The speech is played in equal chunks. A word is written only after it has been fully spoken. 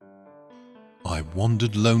I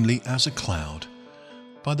wandered lonely as a cloud,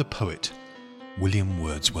 by the poet William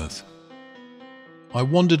Wordsworth. I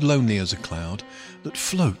wandered lonely as a cloud that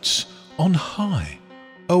floats on high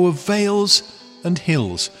o'er vales and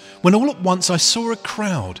hills, when all at once I saw a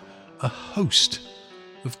crowd, a host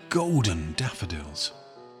of golden daffodils.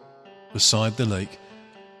 Beside the lake,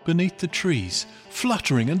 beneath the trees,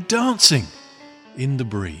 fluttering and dancing in the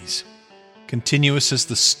breeze, continuous as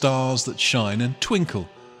the stars that shine and twinkle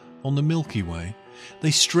on the Milky Way,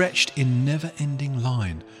 they stretched in never-ending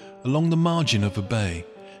line along the margin of a bay.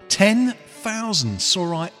 10,000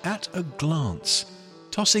 saw I at a glance,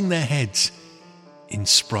 tossing their heads in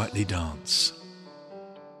sprightly dance.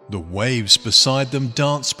 The waves beside them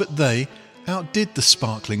danced, but they outdid the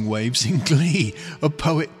sparkling waves in glee. A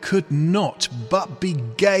poet could not but be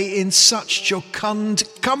gay in such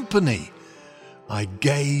jocund company. I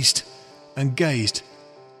gazed and gazed,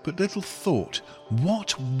 but little thought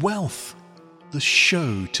what wealth the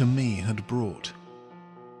show to me had brought.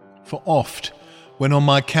 For oft, when on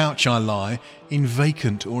my couch I lie, in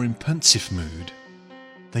vacant or in pensive mood,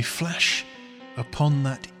 they flash upon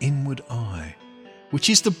that inward eye, which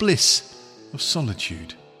is the bliss of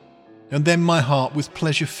solitude. And then my heart with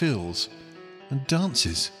pleasure fills, and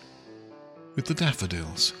dances with the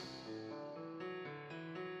daffodils.